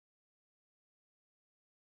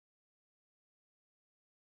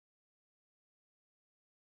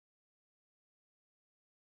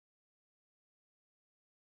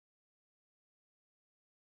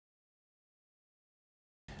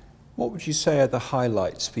What would you say are the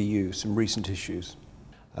highlights for you, some recent issues?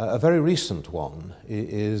 A very recent one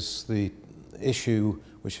is the issue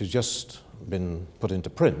which has just been put into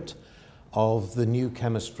print of the new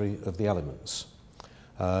chemistry of the elements.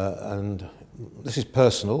 And this is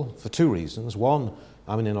personal for two reasons. One,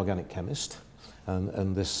 I'm an inorganic chemist,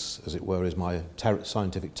 and this, as it were, is my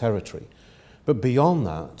scientific territory. But beyond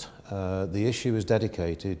that, the issue is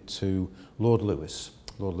dedicated to Lord Lewis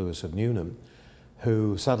of Newnham,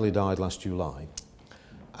 who sadly died last July.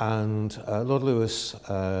 And Lord Lewis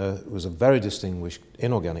was a very distinguished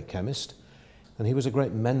inorganic chemist, and he was a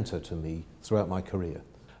great mentor to me throughout my career.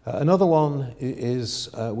 Another one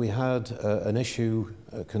is we had an issue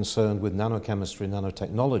concerned with nanochemistry and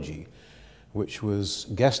nanotechnology, which was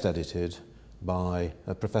guest edited by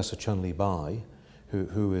Professor Chun-Li Bai,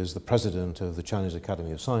 who is the president of the Chinese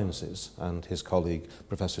Academy of Sciences, and his colleague,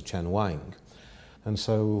 Professor Chen Wang. And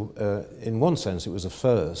so, in one sense, it was a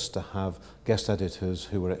first to have guest editors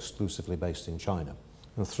who were exclusively based in China.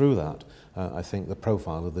 And through that, I think the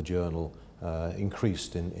profile of the journal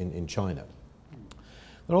increased in China.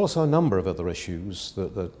 There are also a number of other issues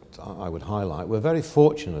that I would highlight. We're very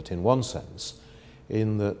fortunate in one sense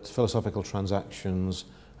in that Philosophical Transactions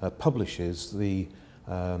publishes the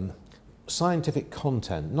scientific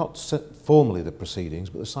content, not formally the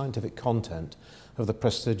proceedings, but the scientific content of the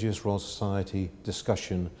prestigious Royal Society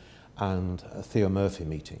discussion and Theo Murphy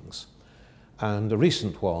meetings. And a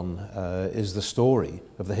recent one is the story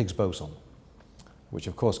of the Higgs boson, which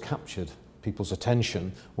of course captured people's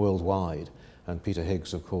attention worldwide. And Peter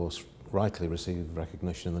Higgs, of course, rightly received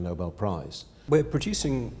recognition in the Nobel Prize. We're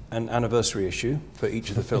producing an anniversary issue for each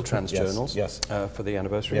of the Philtrans journals for the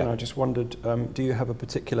anniversary, and I just wondered, do you have a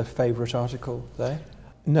particular favourite article there?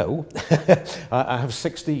 No. I have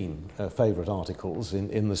 16 favourite articles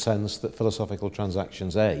in the sense that Philosophical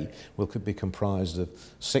Transactions A will be comprised of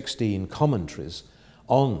 16 commentaries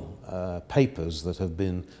on papers that have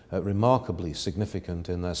been remarkably significant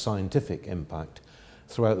in their scientific impact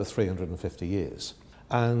throughout the 350 years.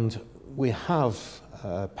 And we have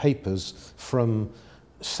papers from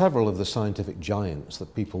several of the scientific giants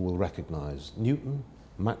that people will recognise: Newton,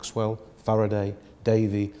 Maxwell, Faraday,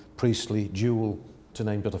 Davy, Priestley, Joule, to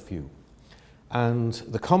name but a few. And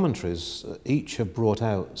the commentaries each have brought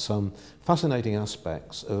out some fascinating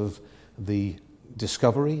aspects of the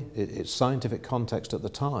discovery, its scientific context at the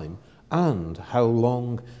time, and how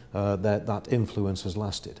long that influence has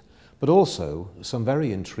lasted. But also some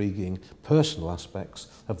very intriguing personal aspects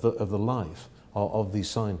of the life of these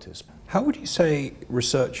scientists. How would you say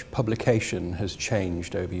research publication has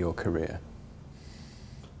changed over your career?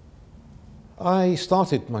 I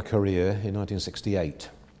started my career in 1968,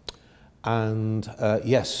 and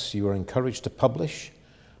yes, you were encouraged to publish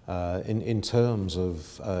in terms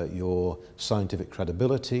of your scientific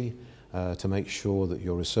credibility, to make sure that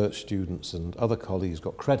your research students and other colleagues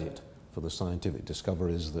got credit for the scientific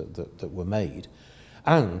discoveries that were made,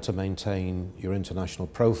 and to maintain your international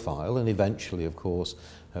profile, and eventually, of course,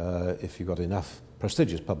 if you got enough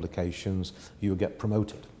prestigious publications, you would get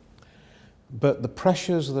promoted. But the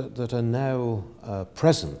pressures that are now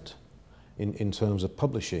present in terms of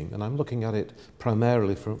publishing, and I'm looking at it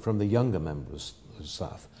primarily from the younger members of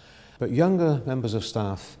staff, but younger members of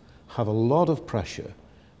staff have a lot of pressure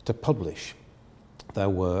to publish their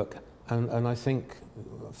work, and I think,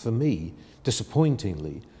 for me,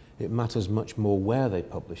 disappointingly, it matters much more where they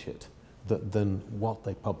publish it than what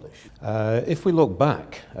they publish. If we look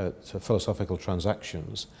back at Philosophical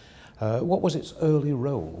Transactions, what was its early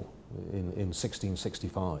role in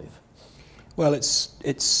 1665? Well, it's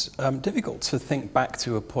difficult to think back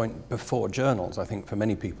to a point before journals, I think, for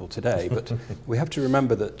many people today, but we have to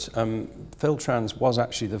remember that Philtrans was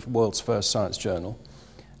actually the world's first science journal.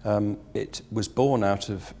 It was born out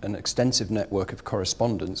of an extensive network of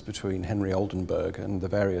correspondence between Henry Oldenburg and the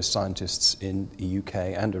various scientists in the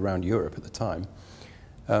UK and around Europe at the time.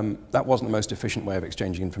 That wasn't the most efficient way of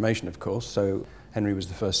exchanging information, of course, so Henry was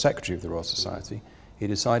the first secretary of the Royal Society. He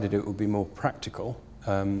decided it would be more practical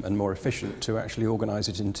and more efficient to actually organise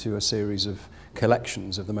it into a series of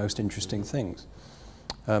collections of the most interesting things.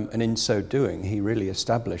 And in so doing, he really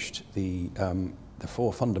established the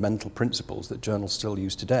four fundamental principles that journals still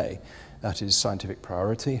use today. That is scientific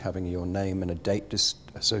priority, having your name and a date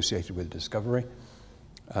associated with discovery,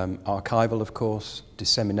 archival, of course,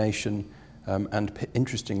 dissemination, and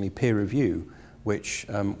interestingly, peer review, which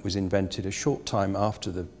was invented a short time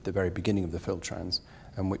after the very beginning of the Philtrans,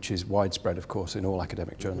 and which is widespread, of course, in all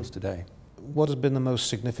academic journals today. What has been the most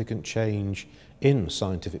significant change in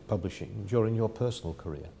scientific publishing during your personal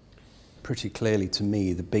career? Pretty clearly, to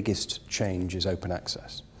me, the biggest change is open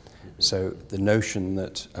access. So the notion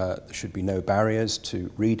that there should be no barriers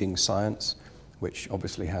to reading science, which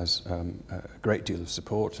obviously has a great deal of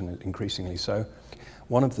support and increasingly so.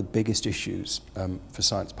 One of the biggest issues for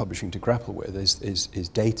science publishing to grapple with is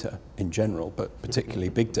data in general, but particularly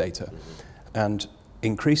big data. And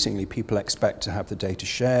increasingly people expect to have the data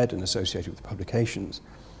shared and associated with publications.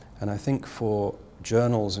 And I think for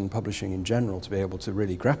journals and publishing in general to be able to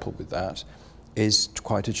really grapple with that is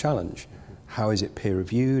quite a challenge. How is it peer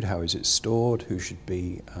reviewed? How is it stored? Who should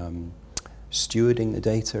be stewarding the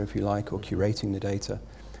data, if you like, or curating the data?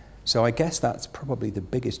 So I guess that's probably the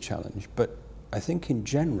biggest challenge. But I think in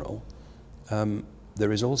general,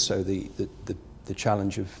 there is also the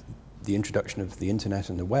challenge of the introduction of the internet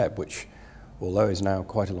and the web, which, although is now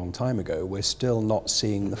quite a long time ago, we're still not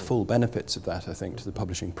seeing the full benefits of that, I think, to the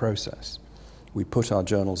publishing process. We put our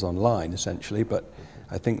journals online, essentially, but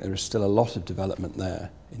I think there is still a lot of development there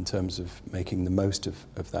in terms of making the most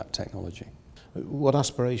of that technology. What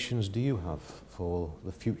aspirations do you have for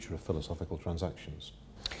the future of Philosophical Transactions?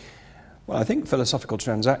 Well, I think Philosophical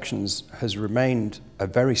Transactions has remained a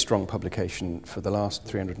very strong publication for the last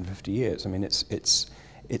 350 years. I mean, it's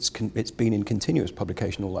been in continuous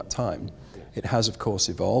publication all that time. It has, of course,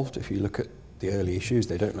 evolved. If you look at the early issues,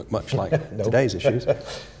 they don't look much like today's issues.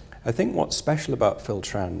 I think what's special about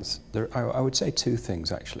PhilTrans, I would say two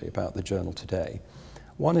things actually about the journal today.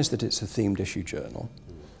 One is that it's a themed issue journal,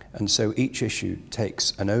 and so each issue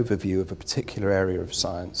takes an overview of a particular area of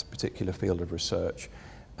science, a particular field of research,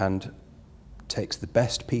 and takes the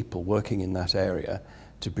best people working in that area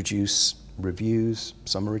to produce reviews,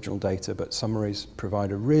 some original data, but summaries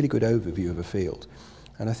provide a really good overview of a field.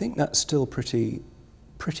 And I think that's still pretty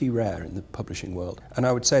rare in the publishing world. And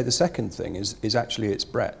I would say the second thing is actually its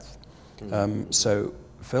breadth. So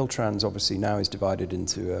PhilTrans obviously now is divided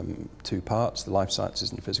into two parts, the life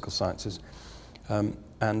sciences and the physical sciences.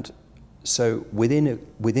 And so within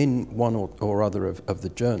one or other of the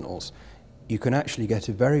journals, you can actually get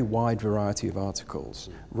a very wide variety of articles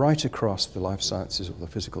right across the life sciences or the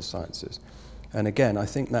physical sciences. And again, I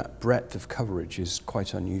think that breadth of coverage is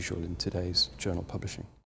quite unusual in today's journal publishing.